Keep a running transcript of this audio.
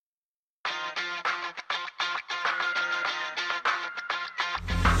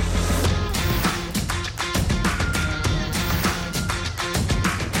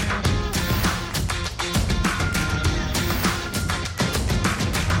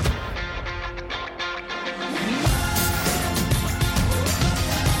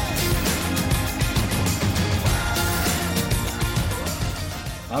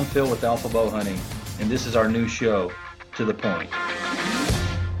I'm Phil with Alpha Bowhunting, and this is our new show, To the Point.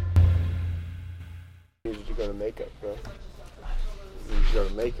 You go to makeup, bro. You go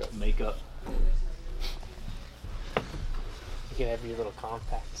to makeup. Makeup. You can have your little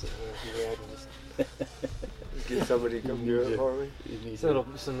compact sitting here if you're ready. Get somebody to come do it for me.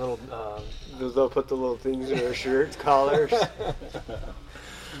 Some little They'll put the little things in their shirts, collars.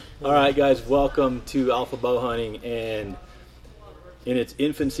 All right, guys, welcome to Alpha Bowhunting, and in its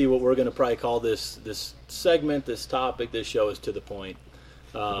infancy, what we're going to probably call this segment, this topic, this show is To the Point.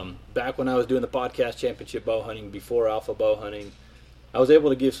 Back when I was doing the podcast Championship Bowhunting before Alpha Bowhunting, I was able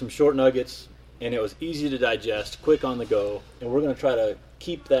to give some short nuggets, and it was easy to digest, quick on the go, and we're going to try to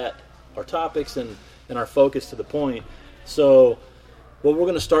keep that, our topics and our focus to the point. So what we're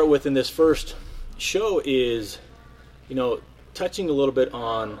going to start with in this first show is, touching a little bit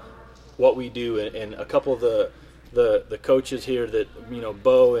on what we do, and a couple of the coaches here that,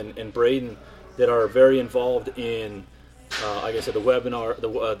 Bo and Braden, that are very involved in, like I said, the webinar,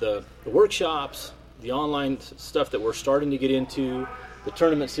 the workshops, the online stuff that we're starting to get into, the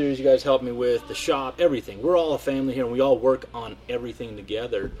tournament series you guys helped me with, the shop, everything. We're all a family here, and we all work on everything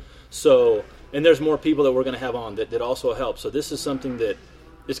together. So, and there's more people that we're going to have on that also help. So this is something that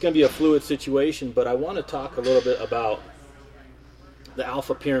it's going to be a fluid situation, but I want to talk a little bit about the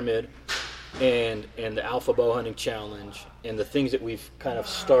Alpha Pyramid and the Alpha Bowhunting Challenge and the things that we've kind of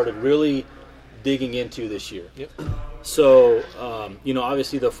started really digging into this year. Yep. So,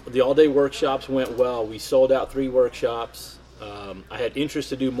 obviously the all-day workshops went well. We sold out 3 workshops. I had interest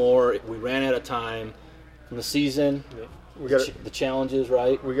to do more. We ran out of time from the season. Yep. We got the challenges,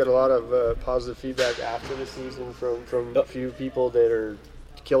 right? We got a lot of positive feedback after the season from a few people that are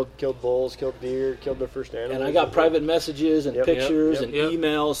killed bulls, killed deer, killed their first animals. And I got private messages and pictures and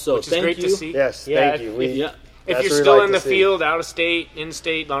emails. So which is thank great you. To see. Yes, yeah, thank you. If you're still in the field, out of state, in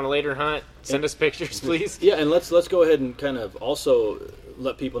state, on a later hunt, send us pictures, please. Yeah, and let's go ahead and kind of also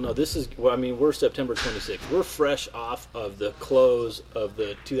let people know this is. Well, I mean, we're September 26th. We're fresh off of the close of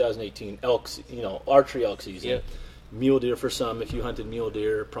the 2018 elk, archery elk season. Yep. Mule deer for some, if you hunted mule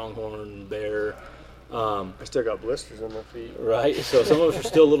deer, pronghorn, bear. I still got blisters on my feet. Right, so some of us are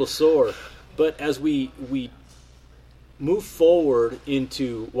still a little sore. But as we move forward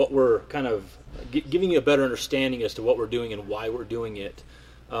into what we're kind of giving you a better understanding as to what we're doing and why we're doing it,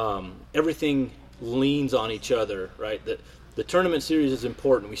 everything leans on each other, right? The tournament series is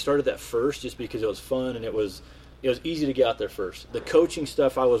important. We started that first just because it was fun and it was easy to get out there first. The coaching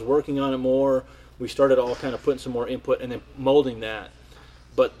stuff, I was working on it more. We started all kind of putting some more input and then molding that.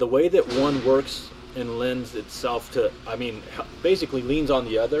 But the way that one works and lends itself to, basically leans on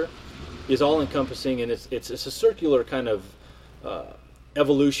the other, is all encompassing, and it's a circular kind of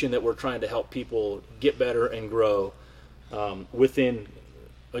evolution that we're trying to help people get better and grow within.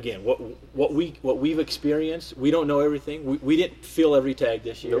 Again, what we've experienced, we don't know everything. We didn't fill every tag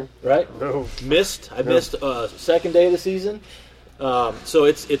this year, right? No. I missed second day of the season,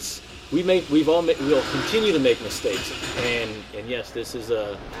 so we'll continue to make mistakes, and yes, this is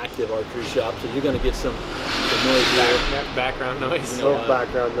a active archery shop, so you're going to get some noise here. Background noise.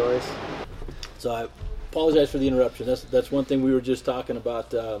 Background noise. So I apologize for the interruption. That's one thing we were just talking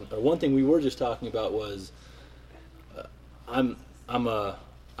about. One thing we were just talking about was I've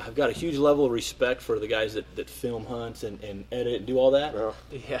got a huge level of respect for the guys that film hunts and edit and do all that. Oh.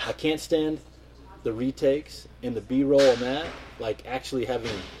 Yeah. I can't stand the retakes and the B-roll on that, like actually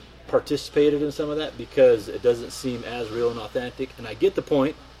having participated in some of that, because it doesn't seem as real and authentic. And I get the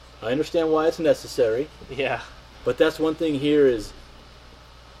point. I understand why it's necessary. Yeah. But that's one thing here is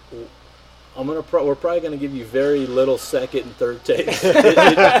we're probably going to give you very little second and third takes.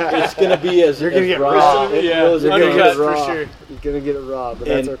 It's going to be as you're going to get raw. raw. Uncut for sure. You're going to get it raw, but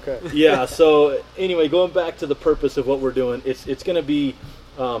that's okay. Yeah. So anyway, going back to the purpose of what we're doing, it's going to be,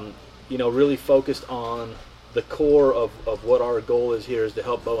 really focused on the core of what our goal is here, is to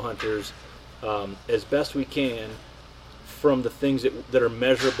help bow hunters as best we can from the things that are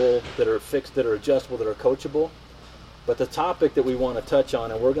measurable, that are fixed, that are adjustable, that are coachable. But the topic that we want to touch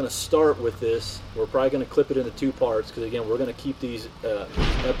on, and we're going to start with this, we're probably going to clip it into 2 parts, because again, we're going to keep these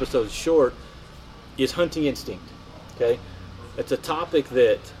episodes short, is hunting instinct. Okay? It's a topic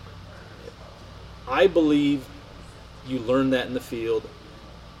that I believe you learn that in the field.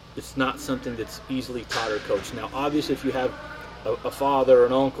 It's not something that's easily taught or coached. Now, obviously, if you have a father,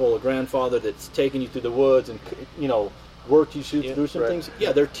 an uncle, a grandfather that's taken you through the woods and, worked you through some things,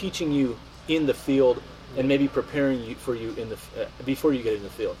 they're teaching you in the field and maybe preparing you before you get in the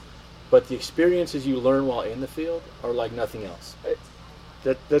field. But the experiences you learn while in the field are like nothing else.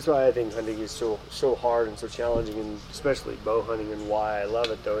 That's why I think hunting is so hard and so challenging, and especially bow hunting. And why I love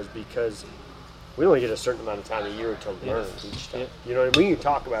it though is because we only get a certain amount of time a year to learn each time. You know what I mean? We can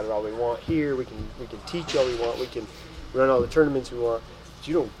talk about it all we want here. We can teach all we want. We can run all the tournaments we want. But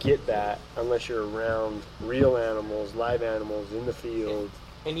you don't get that unless you're around real animals, live animals in the field.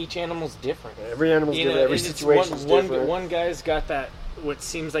 And each animal's different. Every animal's different. Every situation's different. One guy's got that, what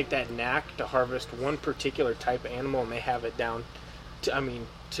seems like that knack to harvest one particular type of animal, and they have it down to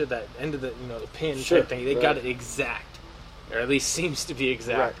that end of the the pin type thing. They got it exact, or at least seems to be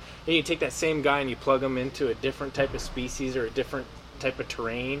exact. Right. And you take that same guy and you plug him into a different type of species or a different type of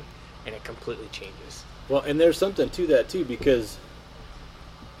terrain, and it completely changes. Well, and there's something to that too, because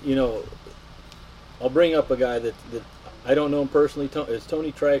I'll bring up a guy that I don't know him personally. It's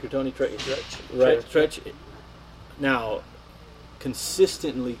Tony Trek or Tony Trek, right? Tretch. Now,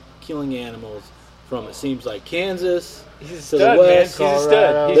 consistently killing animals from, it seems like, Kansas He's a to stud, the west. man. He's a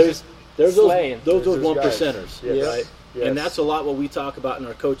stud. He's There's slaying. those one guys. percenters, Yes. right? Yes. And that's a lot what we talk about in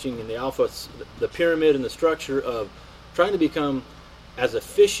our coaching in the Alpha, the pyramid and the structure of trying to become as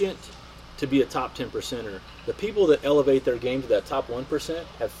efficient to be a top 10%er. The people that elevate their game to that top 1%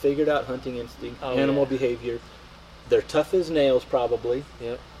 have figured out hunting instinct, animal behavior. They're tough as nails, probably.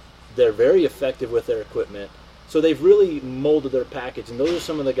 Yep. They're very effective with their equipment. So they've really molded their package, and those are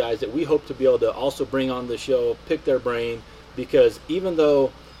some of the guys that we hope to be able to also bring on the show, pick their brain, because even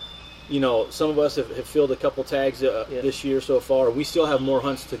though some of us have filled a couple tags this year so far, we still have more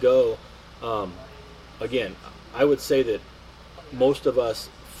hunts to go. Again, I would say that most of us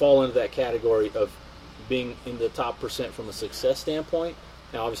fall into that category of being in the top percent from a success standpoint.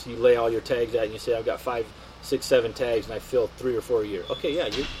 Now, obviously, you lay all your tags out and you say, I've got 5, 6, 7 tags, and I filled 3 or 4 a year. Okay, yeah,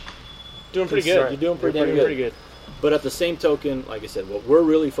 you're doing pretty good. You're doing pretty good. But at the same token, like I said, what we're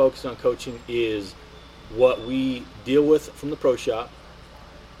really focused on coaching is what we deal with from the pro shop,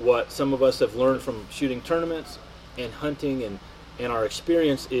 what some of us have learned from shooting tournaments and hunting, and our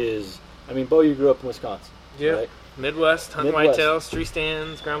experience is, Bo, you grew up in Wisconsin, right? Midwest, hunting whitetails, tree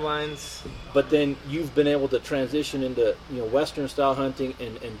stands, ground blinds. But then you've been able to transition into Western style hunting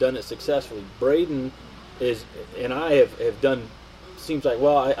and done it successfully. Braden and I have done. Seems like,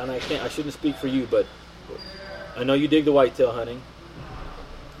 I shouldn't speak for you, but I know you dig the whitetail hunting.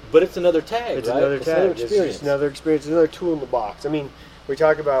 But it's another tag, it's right? Another it's tag. another It's experience. just another experience, another tool in the box. We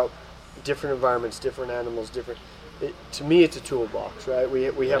talk about different environments, different animals, different. To me, it's a toolbox, right?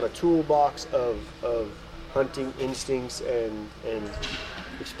 We have a toolbox of hunting instincts and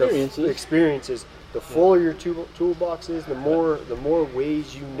experiences. The fuller your toolbox is, the more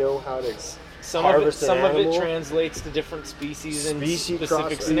ways you know how to harvest an animal. Some of it translates to different species and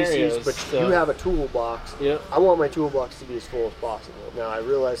specific scenarios. But you have a toolbox. Yep. I want my toolbox to be as full as possible. Now, I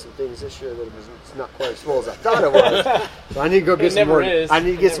realized some things this year that it's not quite as full as I thought it was. So I need to go get some more. I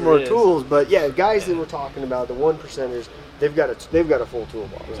need to get some more tools. But yeah, guys that we're talking about, the 1%ers, they've got a full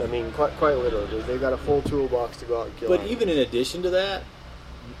toolbox. Quite literally, they've got a full toolbox to go out and kill. But even in addition to that,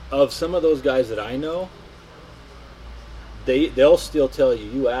 of some of those guys that I know, they'll still tell you.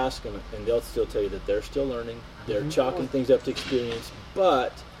 You ask them, and they'll still tell you that they're still learning. They're chalking things up to experience.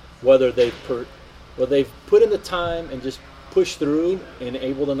 But whether they've put in the time and just pushed through and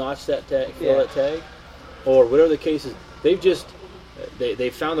able to notch that tag, fill that tag, or whatever the case is,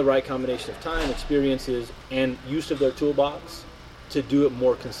 they've found the right combination of time, experiences, and use of their toolbox to do it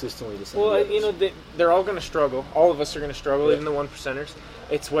more consistently. They're all going to struggle. All of us are going to struggle, even the 1%ers.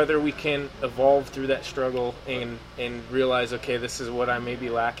 It's whether we can evolve through that struggle and realize, okay, this is what I may be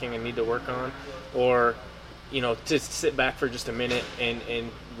lacking and need to work on, or to sit back for just a minute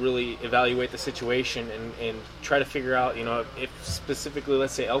and really evaluate the situation and try to figure out, if specifically,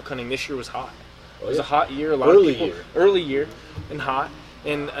 let's say elk hunting this year was hot. It was a hot year. Early year and hot,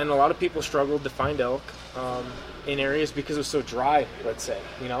 and a lot of people struggled to find elk in areas because it was so dry, let's say,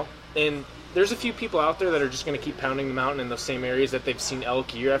 and there's a few people out there that are just going to keep pounding the mountain in those same areas that they've seen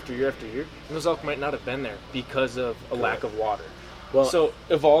elk year after year after year, and those elk might not have been there because of a lack of water. Well, so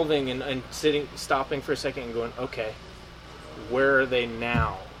evolving and stopping for a second and going, okay, where are they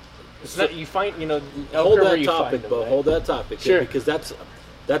now? It's not, you find, elk hold are that where you topic, find them, Bo. right? Hold that topic, Sure. Because that's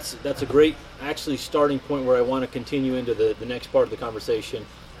a great actually starting point where I want to continue into the next part of the conversation.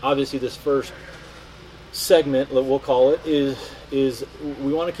 Obviously, this first segment, we'll call it, is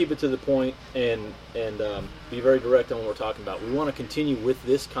we want to keep it to the point and be very direct on what we're talking about. We want to continue with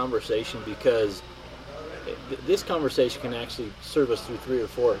this conversation because this conversation can actually serve us through 3 or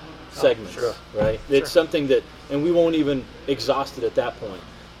 4 segments, right? It's something that, and we won't even exhaust it at that point.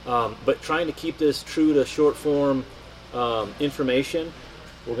 But trying to keep this true to short form information,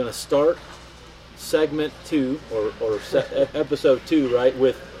 we're going to start segment 2 or episode 2, right,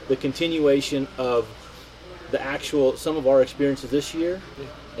 with the continuation of some of our experiences this year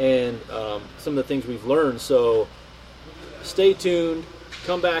and some of the things we've learned. So stay tuned.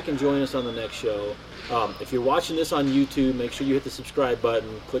 Come back and join us on the next show. If you're watching this on YouTube, make sure you hit the subscribe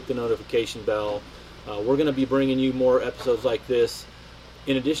button, click the notification bell. We're going to be bringing you more episodes like this,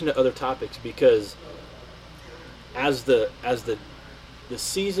 in addition to other topics, because as the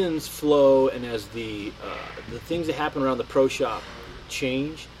seasons flow and as the things that happen around the pro shop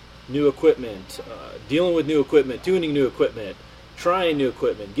change, new equipment, dealing with new equipment, tuning new equipment, trying new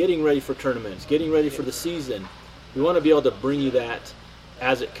equipment, getting ready for tournaments, getting ready for the season, we want to be able to bring you that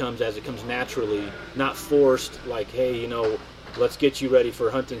as it comes naturally, not forced, like, hey, let's get you ready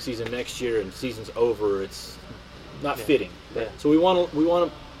for hunting season next year and season's over. It's not fitting. Yeah. So we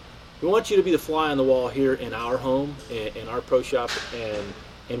want you to be the fly on the wall here in our home, in our pro shop,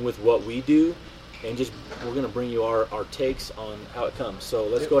 and with what we do, and we're going to bring you our takes on how it comes. So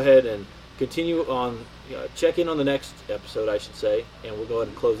let's go ahead and continue on, check in on the next episode, I should say, and we'll go ahead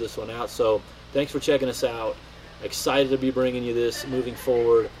and close this one out. So thanks for checking us out. Excited to be bringing you this moving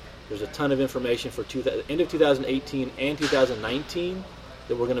forward. There's a ton of information for end of 2018 and 2019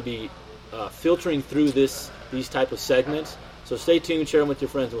 that we're going to be filtering through these type of segments. So stay tuned, share them with your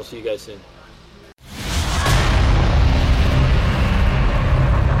friends, and we'll see you guys soon.